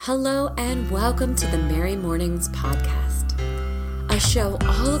Hello and welcome to the Merry Mornings podcast, a show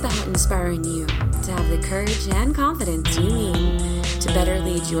all about inspiring you to have the courage and confidence you need to better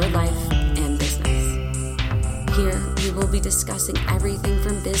lead your life and business. Here, we will be discussing everything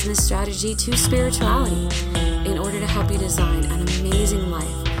from business strategy to spirituality in order to help you design an amazing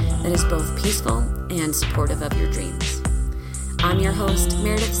life that is both peaceful and supportive of your dreams. I'm your host,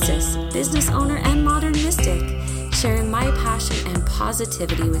 Meredith Sis, business owner and modern mystic, sharing my passion and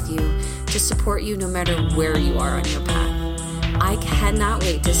positivity with you to support you no matter where you are on your path. I cannot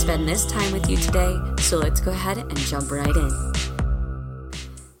wait to spend this time with you today, so let's go ahead and jump right in.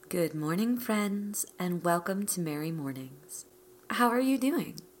 Good morning, friends, and welcome to Merry Mornings. How are you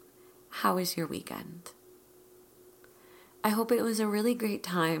doing? How was your weekend? I hope it was a really great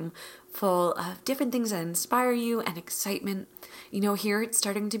time full of different things that inspire you and excitement. You know, here it's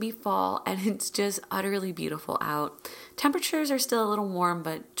starting to be fall and it's just utterly beautiful out. Temperatures are still a little warm,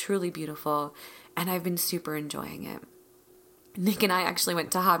 but truly beautiful, and I've been super enjoying it. Nick and I actually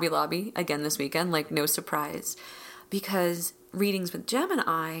went to Hobby Lobby again this weekend, like no surprise, because Readings with Gem and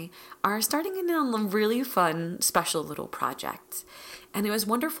I are starting in on a really fun, special little project. And it was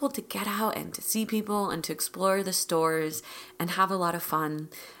wonderful to get out and to see people and to explore the stores and have a lot of fun.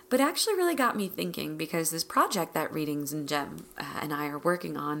 But it actually really got me thinking, because this project that Readings and Gem and I are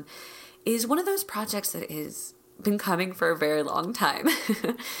working on is one of those projects that has been coming for a very long time.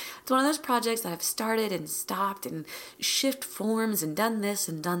 It's one of those projects that I've started and stopped and shift forms and done this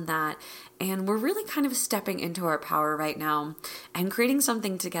and done that. And we're really kind of stepping into our power right now and creating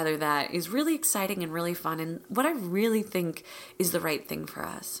something together that is really exciting and really fun and what I really think is the right thing for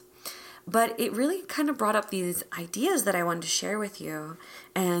us. But it really kind of brought up these ideas that I wanted to share with you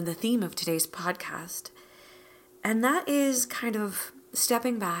and the theme of today's podcast. And that is kind of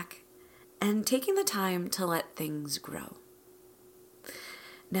stepping back and taking the time to let things grow.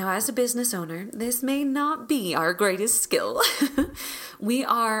 Now, as a business owner, this may not be our greatest skill. We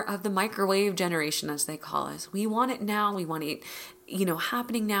are of the microwave generation, as they call us. We want it now. We want it,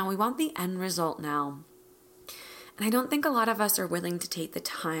 happening now. We want the end result now. And I don't think a lot of us are willing to take the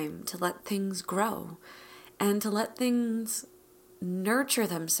time to let things grow and to let things nurture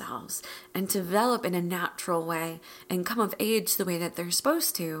themselves and develop in a natural way and come of age the way that they're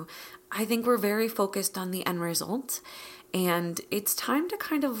supposed to. I think we're very focused on the end result, and it's time to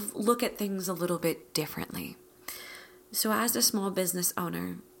kind of look at things a little bit differently. So as a small business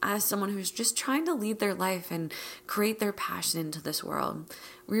owner, as someone who's just trying to lead their life and create their passion into this world,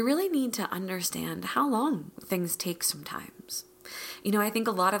 we really need to understand how long things take sometimes. I think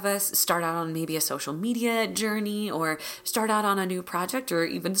a lot of us start out on maybe a social media journey or start out on a new project or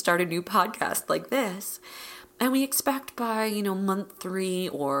even start a new podcast like this. And we expect by, month 3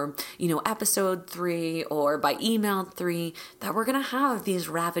 or, episode 3 or by email 3 that we're going to have these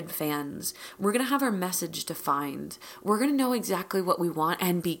rabid fans. We're going to have our message defined. We're going to know exactly what we want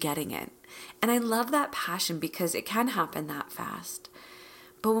and be getting it. And I love that passion because it can happen that fast.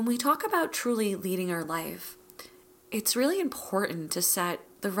 But when we talk about truly leading our life, it's really important to set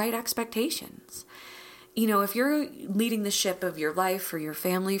the right expectations. If you're leading the ship of your life, for your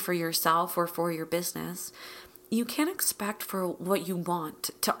family, for yourself, or for your business, you can't expect for what you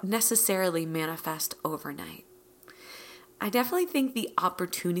want to necessarily manifest overnight. I definitely think the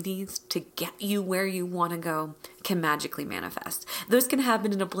opportunities to get you where you want to go can magically manifest. Those can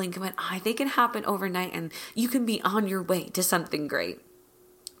happen in a blink of an eye. They can happen overnight and you can be on your way to something great.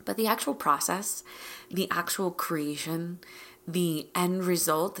 But the actual process, the actual creation, the end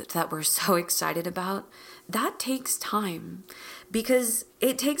result that we're so excited about, that takes time because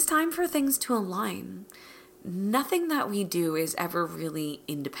it takes time for things to align. Nothing that we do is ever really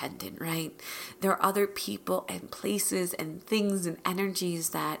independent, right? There are other people and places and things and energies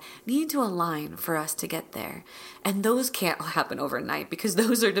that need to align for us to get there. And those can't happen overnight because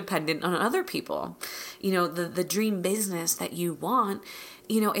those are dependent on other people. The dream business that you want,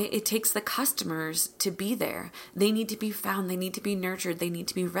 it takes the customers to be there. They need to be found. They need to be nurtured. They need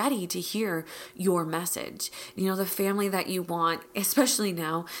to be ready to hear your message. The family that you want, especially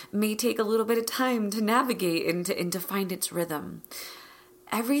now, may take a little bit of time to navigate and to find its rhythm.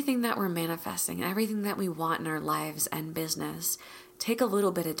 Everything that we're manifesting, everything that we want in our lives and business, take a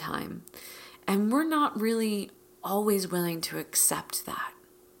little bit of time. And we're not really always willing to accept that.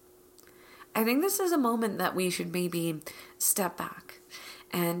 I think this is a moment that we should maybe step back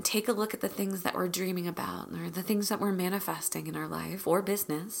and take a look at the things that we're dreaming about or the things that we're manifesting in our life or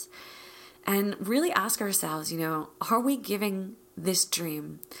business and really ask ourselves, are we giving this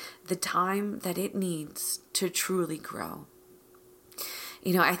dream the time that it needs to truly grow?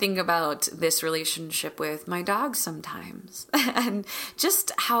 I think about this relationship with my dog sometimes and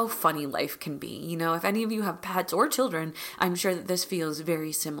just how funny life can be. If any of you have pets or children, I'm sure that this feels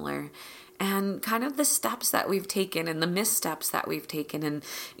very similar. And kind of the steps that we've taken and the missteps that we've taken and,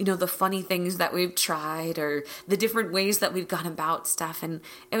 the funny things that we've tried or the different ways that we've gone about stuff. And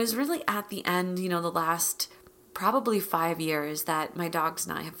it was really at the end, the last probably 5 years that my dogs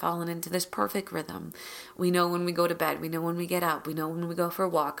and I have fallen into this perfect rhythm. We know when we go to bed. We know when we get up. We know when we go for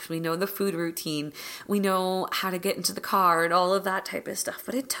walks. We know the food routine. We know how to get into the car and all of that type of stuff.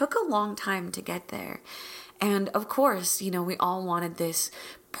 But it took a long time to get there. And of course, we all wanted this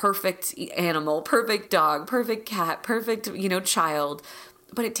perfect animal, perfect dog, perfect cat, perfect, child.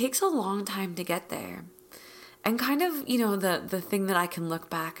 But it takes a long time to get there. And kind of, the thing that I can look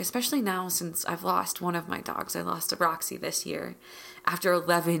back, especially now since I've lost one of my dogs. I lost Roxy this year after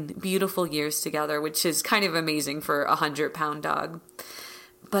 11 beautiful years together, which is kind of amazing for a 100-pound dog.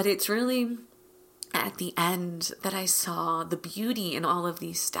 But it's really at the end that I saw the beauty in all of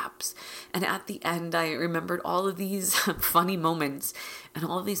these steps. And at the end, I remembered all of these funny moments and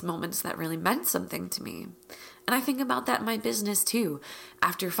all of these moments that really meant something to me. And I think about that in my business too,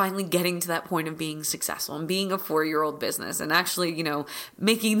 after finally getting to that point of being successful and being a 4-year-old business and actually,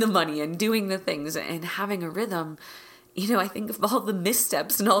 making the money and doing the things and having a rhythm. I think of all the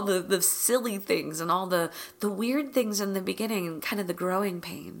missteps and all the silly things and all the weird things in the beginning and kind of the growing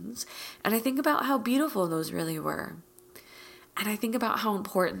pains. And I think about how beautiful those really were. And I think about how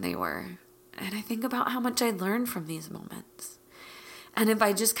important they were. And I think about how much I learned from these moments. And if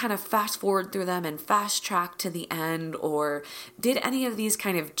I just kind of fast forward through them and fast track to the end or did any of these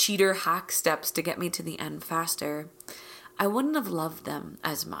kind of cheater hack steps to get me to the end faster, I wouldn't have loved them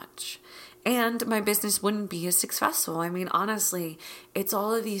as much. And my business wouldn't be as successful. I mean, honestly, it's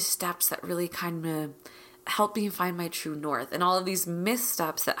all of these steps that really kind of help me find my true north and all of these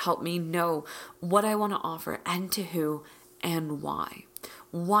missteps that help me know what I want to offer and to who and why.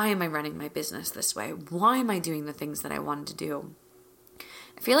 Why am I running my business this way? Why am I doing the things that I wanted to do?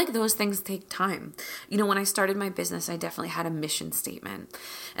 I feel like those things take time. When I started my business, I definitely had a mission statement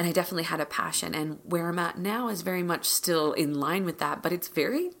and I definitely had a passion. And where I'm at now is very much still in line with that, but it's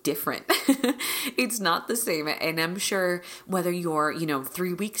very different. It's not the same. And I'm sure whether you're,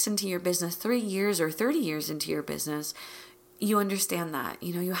 3 weeks into your business, 3 years or 30 years into your business, you understand that.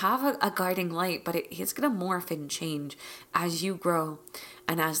 You have a guiding light, but it's going to morph and change as you grow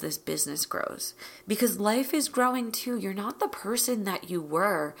and as this business grows. Because life is growing too. You're not the person that you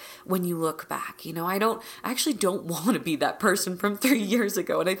were when you look back. I actually don't want to be that person from 3 years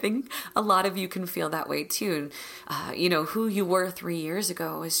ago. And I think a lot of you can feel that way too. Who you were 3 years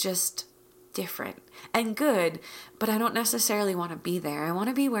ago is just different and good, but I don't necessarily want to be there. I want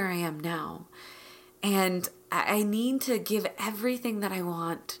to be where I am now. And I need to give everything that I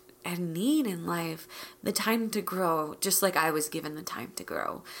want and need in life the time to grow, just like I was given the time to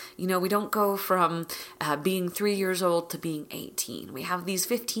grow. We don't go from being 3 years old to being 18. We have these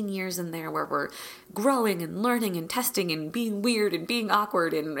 15 years in there where we're growing and learning and testing and being weird and being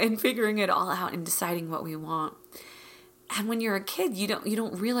awkward and figuring it all out and deciding what we want. And when you're a kid, you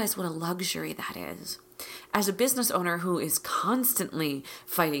don't realize what a luxury that is. As a business owner who is constantly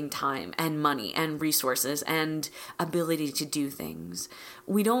fighting time and money and resources and ability to do things,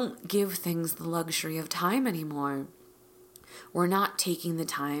 we don't give things the luxury of time anymore. We're not taking the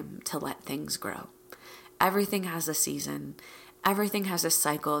time to let things grow. Everything has a season. Everything has a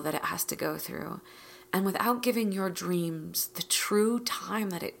cycle that it has to go through. And without giving your dreams the true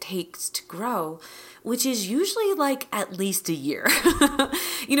time that it takes to grow, which is usually like at least a year.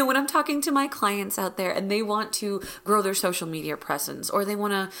 When I'm talking to my clients out there and they want to grow their social media presence or they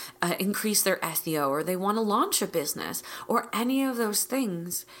want to increase their SEO or they want to launch a business or any of those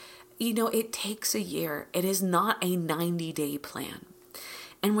things, it takes a year. It is not a 90-day plan.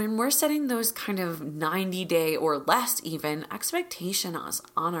 And when we're setting those kind of 90-day or less even expectations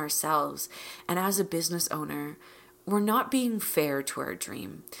on ourselves, and as a business owner, we're not being fair to our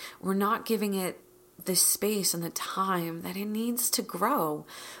dream. We're not giving it the space and the time that it needs to grow.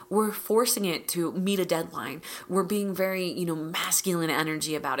 We're forcing it to meet a deadline. We're being very, masculine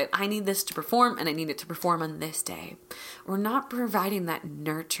energy about it. I need this to perform and I need it to perform on this day. We're not providing that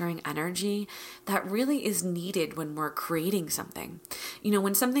nurturing energy that really is needed when we're creating something.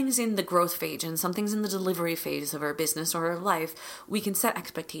 When something's in the growth phase and something's in the delivery phase of our business or our life, we can set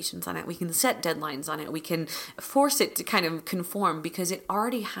expectations on it. We can set deadlines on it. We can force it to kind of conform because it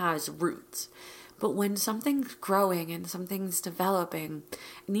already has roots. But when something's growing and something's developing,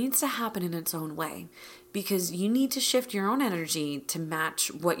 it needs to happen in its own way because you need to shift your own energy to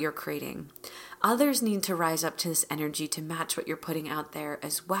match what you're creating. others need to rise up to this energy to match what you're putting out there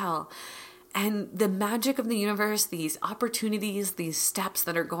as well. And the magic of the universe, these opportunities, these steps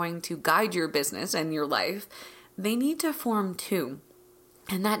that are going to guide your business and your life, they need to form too.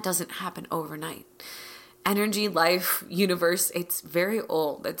 And that doesn't happen overnight. Energy, life, universe, it's very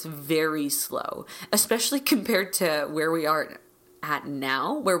old. It's very slow, especially compared to where we are at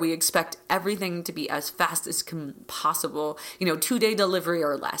now, where we expect everything to be as fast as possible, 2-day delivery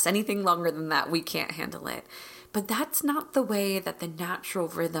or less. Anything longer than that, we can't handle it. But that's not the way that the natural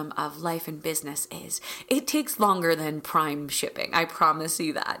rhythm of life and business is. It takes longer than prime shipping. I promise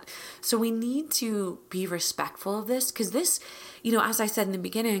you that. So we need to be respectful of this, because this, as I said in the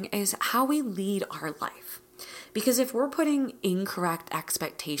beginning, is how we lead our life. Because if we're putting incorrect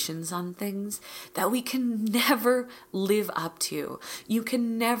expectations on things that we can never live up to, you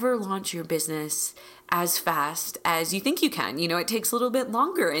can never launch your business as fast as you think you can. It takes a little bit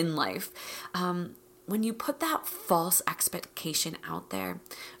longer in life. When you put that false expectation out there,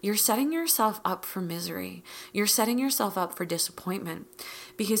 you're setting yourself up for misery. You're setting yourself up for disappointment.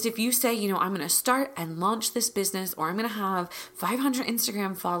 Because if you say, I'm going to start and launch this business, or I'm going to have 500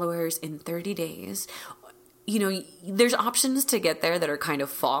 Instagram followers in 30 days, there's options to get there that are kind of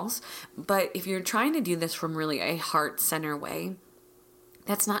false. But if you're trying to do this from really a heart-centered way,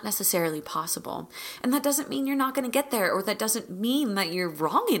 that's not necessarily possible. And that doesn't mean you're not going to get there, or that doesn't mean that you're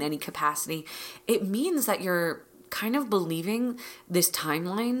wrong in any capacity. It means that you're kind of believing this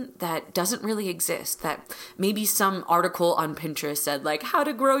timeline that doesn't really exist, that maybe some article on Pinterest said like how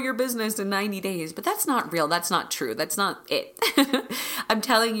to grow your business in 90 days, but that's not real. That's not true. That's not it. I'm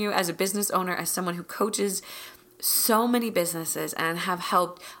telling you, as a business owner, as someone who coaches so many businesses and have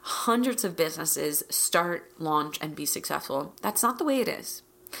helped hundreds of businesses start, launch, and be successful, that's not the way it is.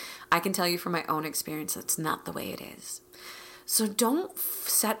 I can tell you from my own experience, that's not the way it is. So don't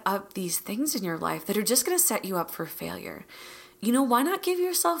set up these things in your life that are just going to set you up for failure. Why not give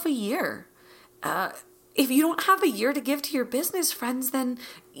yourself a year? If you don't have a year to give to your business, friends, then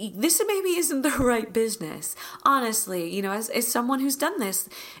this maybe isn't the right business. Honestly, as someone who's done this,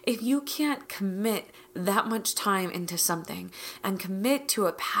 if you can't commit that much time into something and commit to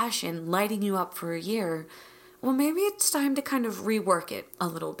a passion lighting you up for a year, well, maybe it's time to kind of rework it a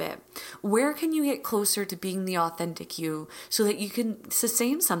little bit. Where can you get closer to being the authentic you so that you can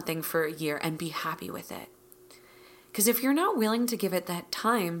sustain something for a year and be happy with it? Because if you're not willing to give it that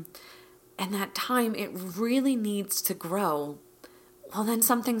time, and that time it really needs to grow, well, then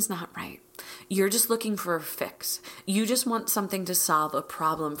something's not right. You're just looking for a fix. You just want something to solve a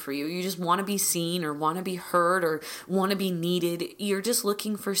problem for you. You just want to be seen, or want to be heard, or want to be needed. You're just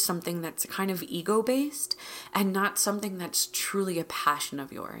looking for something that's kind of ego-based and not something that's truly a passion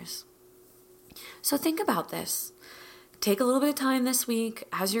of yours. So think about this. Take a little bit of time this week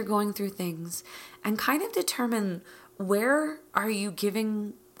as you're going through things and kind of determine, where are you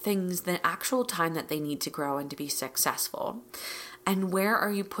giving things the actual time that they need to grow and to be successful? And where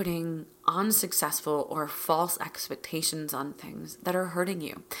are you putting unsuccessful or false expectations on things that are hurting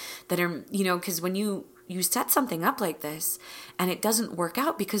you? That are, because when you set something up like this and it doesn't work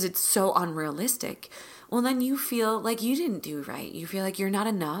out because it's so unrealistic, well, then you feel like you didn't do right. You feel like you're not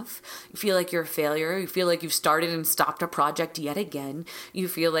enough. You feel like you're a failure. You feel like you've started and stopped a project yet again. You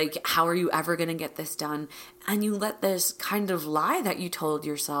feel like, how are you ever going to get this done? And you let this kind of lie that you told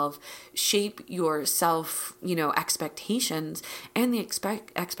yourself shape your self, expectations and the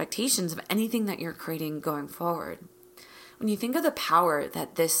expectations of anything that you're creating going forward. When you think of the power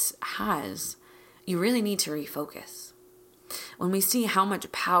that this has, you really need to refocus. When we see how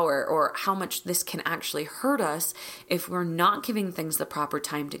much power or how much this can actually hurt us if we're not giving things the proper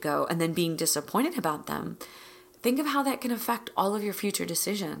time to go and then being disappointed about them, think of how that can affect all of your future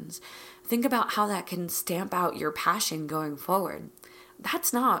decisions. Think about how that can stamp out your passion going forward.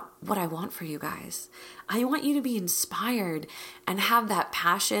 That's not what I want for you guys. I want you to be inspired and have that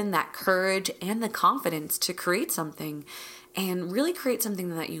passion, that courage, and the confidence to create something and really create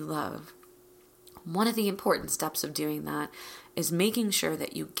something that you love. One of the important steps of doing that is making sure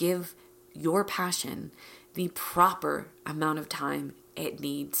that you give your passion the proper amount of time it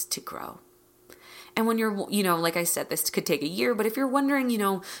needs to grow. And when you're, like I said, this could take a year, but if you're wondering,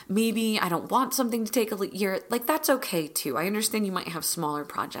 maybe I don't want something to take a year, like that's okay too. I understand you might have smaller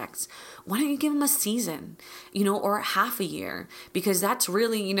projects. Why don't you give them a season, or half a year? Because that's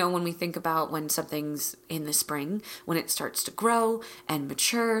really, when we think about when something's in the spring, when it starts to grow and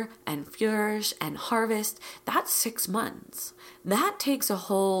mature and flourish and harvest, that's 6 months. That takes a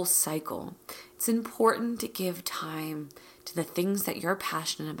whole cycle. It's important to give time to the things that you're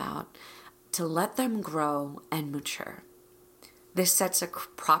passionate about, to let them grow and mature. This sets a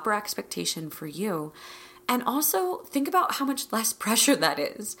proper expectation for you. And also think about how much less pressure that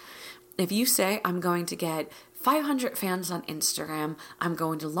is. If you say, I'm going to get 500 fans on Instagram, I'm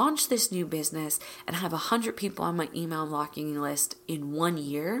going to launch this new business and have 100 people on my email marketing list in 1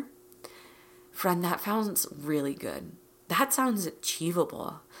 year, friend, that sounds really good. That sounds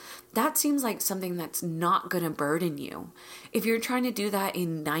achievable. That seems like something that's not going to burden you. If you're trying to do that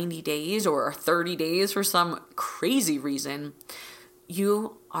in 90 days or 30 days for some crazy reason,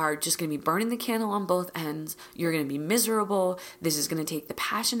 you are just going to be burning the candle on both ends. You're going to be miserable. This is going to take the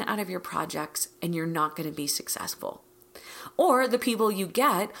passion out of your projects and you're not going to be successful. Or the people you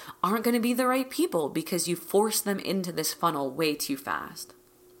get aren't going to be the right people because you force them into this funnel way too fast.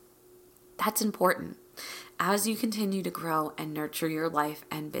 That's important. As you continue to grow and nurture your life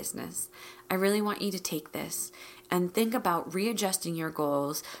and business, I really want you to take this and think about readjusting your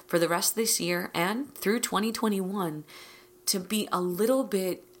goals for the rest of this year and through 2021 to be a little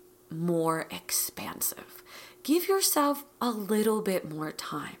bit more expansive. Give yourself a little bit more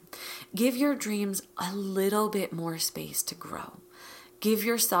time. Give your dreams a little bit more space to grow. Give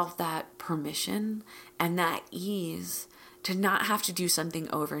yourself that permission and that ease to not have to do something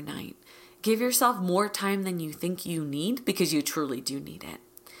overnight. Give yourself more time than you think you need because you truly do need it.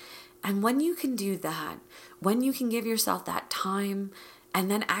 And when you can do that, when you can give yourself that time and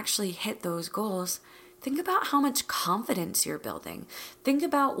then actually hit those goals, think about how much confidence you're building. Think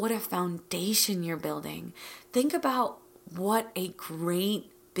about what a foundation you're building. Think about what a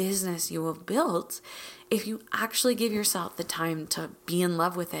great business you have built if you actually give yourself the time to be in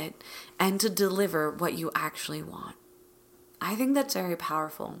love with it and to deliver what you actually want. I think that's very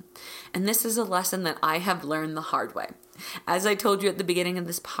powerful. And this is a lesson that I have learned the hard way. As I told you at the beginning of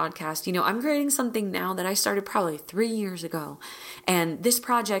this podcast, I'm creating something now that I started probably 3 years ago. And this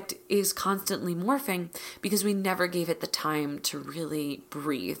project is constantly morphing because we never gave it the time to really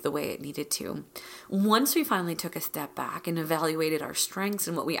breathe the way it needed to. Once we finally took a step back and evaluated our strengths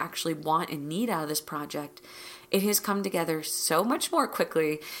and what we actually want and need out of this project, it has come together so much more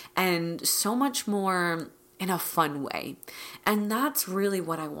quickly and so much more in a fun way. And that's really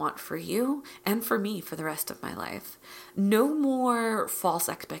what I want for you and for me for the rest of my life. No more false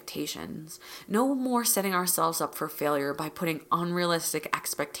expectations. No more setting ourselves up for failure by putting unrealistic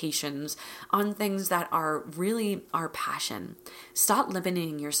expectations on things that are really our passion. Stop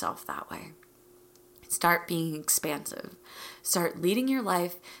limiting yourself that way. Start being expansive. Start leading your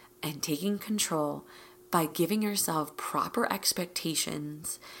life and taking control by giving yourself proper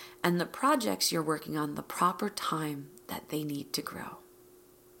expectations and the projects you're working on the proper time that they need to grow.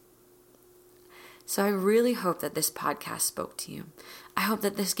 So I really hope that this podcast spoke to you. I hope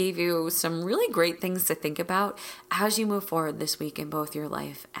that this gave you some really great things to think about as you move forward this week in both your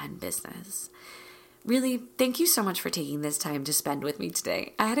life and business. Really, thank you so much for taking this time to spend with me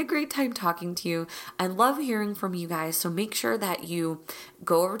today. I had a great time talking to you. I love hearing from you guys, so make sure that you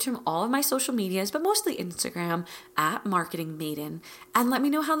go over to all of my social medias, but mostly Instagram, @MarketingMaiden, and let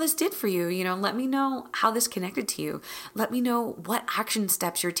me know how this did for you. Let me know how this connected to you. Let me know what action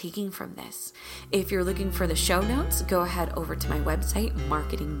steps you're taking from this. If you're looking for the show notes, go ahead over to my website,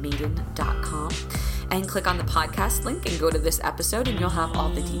 marketingmaiden.com, and click on the podcast link and go to this episode, and you'll have all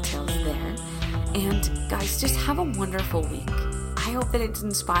the details there. And guys, just have a wonderful week. I hope that it's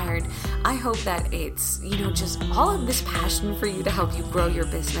inspired. I hope that it's, just all of this passion for you to help you grow your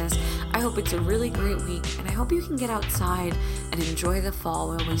business. I hope it's a really great week, and I hope you can get outside and enjoy the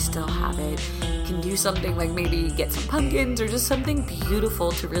fall while we still have it. You can do something like maybe get some pumpkins or just something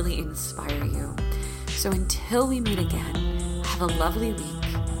beautiful to really inspire you. So until we meet again, have a lovely week,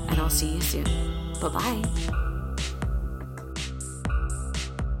 and I'll see you soon. Bye-bye.